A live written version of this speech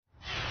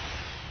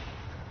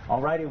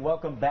Alrighty,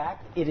 welcome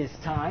back. It is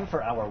time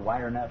for our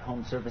WireNut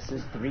Home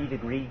Services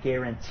 3-degree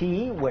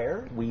guarantee,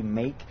 where we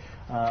make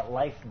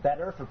life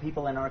better for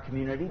people in our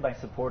community by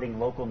supporting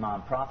local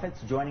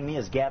nonprofits. Joining me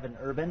is Gavin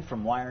Urban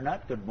from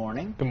WireNut. Good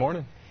morning. Good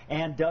morning.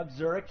 And Doug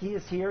Zurich, he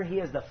is here. He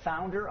is the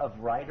founder of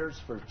Riders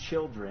for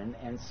Children.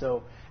 And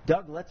so,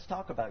 Doug, let's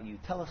talk about you.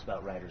 Tell us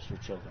about Riders for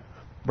Children.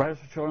 Riders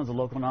for Children is a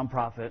local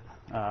nonprofit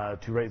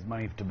to raise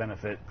money to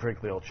benefit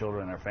critically ill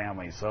children and their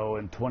families. So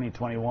in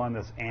 2021,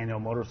 this annual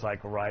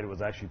motorcycle ride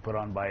was actually put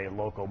on by a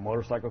local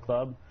motorcycle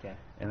club. Okay.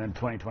 And then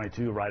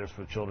 2022, Riders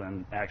for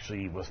Children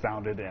actually was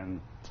founded and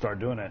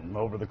started doing it. And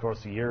over the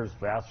course of years,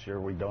 last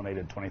year, we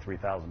donated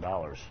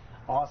 $23,000.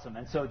 Awesome.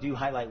 And so do you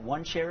highlight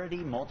one charity,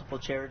 multiple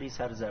charities?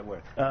 How does that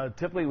work?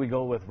 Typically, we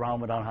go with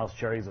Ronald McDonald House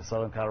Charities of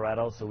Southern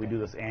Colorado. So we do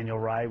this annual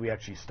ride. We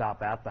actually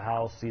stop at the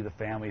house, see the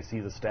family, see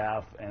the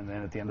staff, and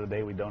then at the end of the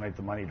day, we donate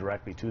the money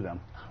directly to them.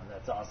 Oh,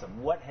 that's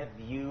awesome. What have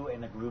you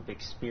and the group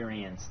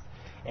experienced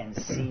and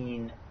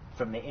seen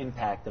from the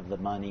impact of the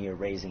money you're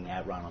raising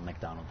at Ronald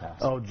McDonald House?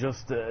 Oh,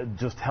 just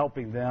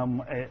helping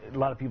them. A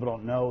lot of people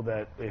don't know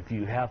that if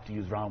you have to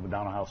use Ronald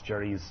McDonald House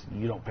Charities,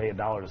 you don't pay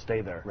 $1 to stay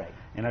there. Right.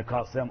 And it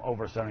costs them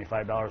over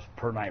 $75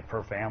 per night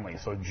per family.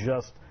 So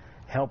just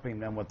helping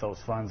them with those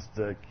funds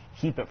to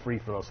keep it free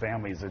for those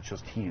families, it's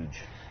just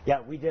huge.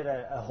 Yeah, we did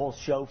a whole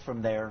show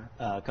from there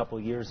a couple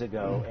years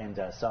ago and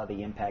saw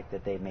the impact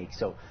that they make.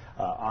 So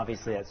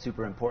obviously that's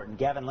super important.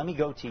 Gavin, let me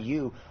go to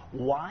you.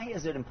 Why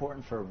is it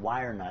important for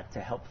WireNut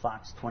to help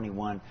Fox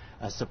 21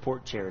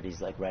 support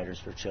charities like Riders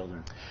for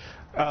Children?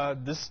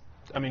 Riders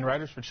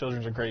for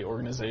Children is a great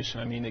organization.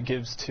 I mean, it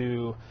gives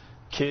to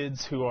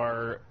kids who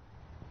are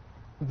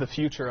the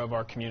future of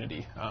our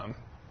community.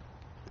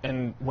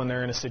 And when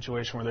they're in a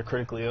situation where they're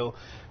critically ill,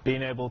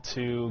 being able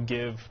to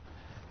give,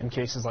 in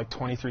cases like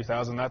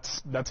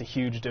 $23,000, that's a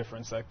huge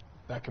difference that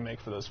can make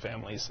for those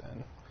families,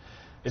 and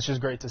it's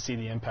just great to see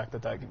the impact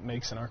that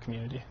makes in our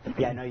community.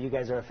 Yeah, I know you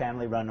guys are a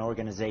family-run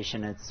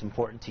organization. It's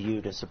important to you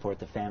to support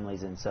the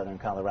families in Southern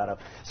Colorado.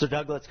 So,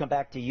 Doug, let's come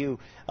back to you.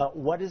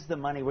 What is the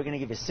money? We're going to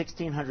give you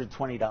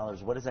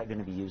 $1,620. What is that going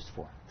to be used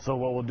for? So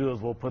what we'll do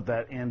is we'll put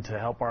that in to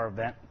help our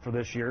event for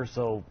this year.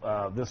 So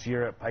this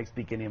year at Pikes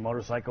Peak Indian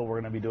Motorcycle, we're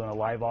going to be doing a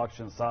live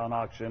auction, silent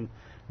auction,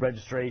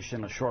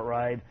 registration, a short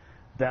ride.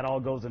 That all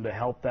goes in to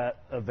help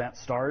that event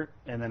start,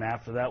 and then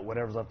after that,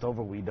 whatever's left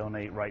over, we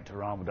donate right to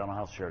Ronald McDonald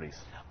House Charities.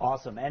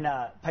 Awesome. And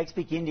Pikes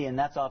Peak Indian,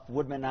 that's off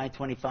Woodman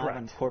I-25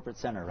 and Corporate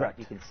Center, right? Correct.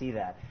 You can see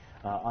that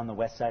on the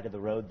west side of the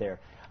road there.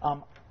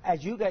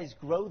 As you guys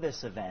grow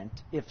this event,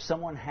 if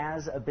someone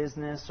has a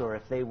business or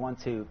if they want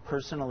to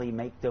personally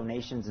make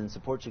donations and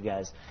support you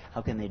guys,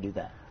 how can they do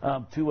that?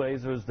 Two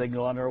ways. They can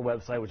go on our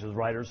website, which is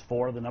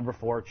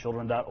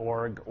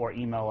riders4children.org, or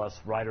email us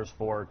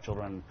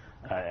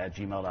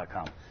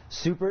riders4children@gmail.com.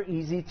 Super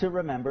easy to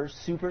remember,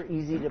 super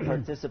easy to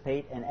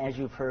participate, and as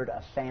you've heard,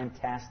 a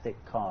fantastic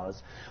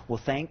cause. Well,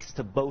 thanks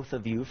to both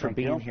of you for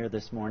being here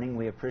this morning.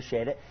 We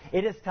appreciate it.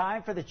 It is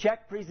time for the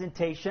check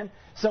presentation,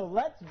 so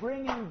let's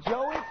bring in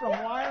Joey from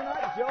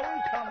WireNut.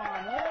 Joey, come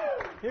on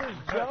in. Here's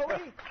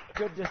Joey.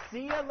 Good to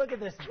see you. Look at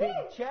this big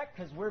check,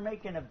 because we're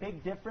making a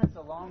big difference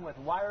along with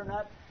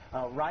WireNut.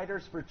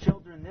 Riders for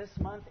Children this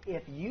month.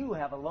 If you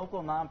have a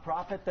local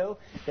nonprofit, though,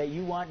 that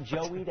you want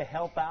Joey to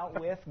help out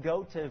with,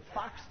 go to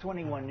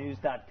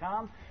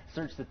fox21news.com,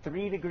 search the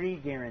 3-degree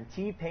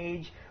guarantee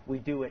page. We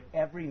do it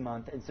every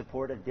month and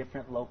support a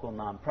different local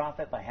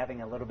nonprofit by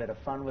having a little bit of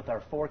fun with our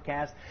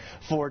forecast.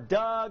 For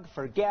Doug,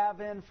 for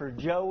Gavin, for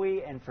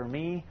Joey, and for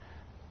me,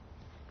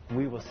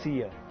 we will see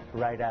you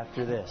right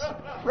after this.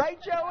 Right,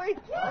 Joey?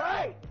 All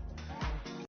right.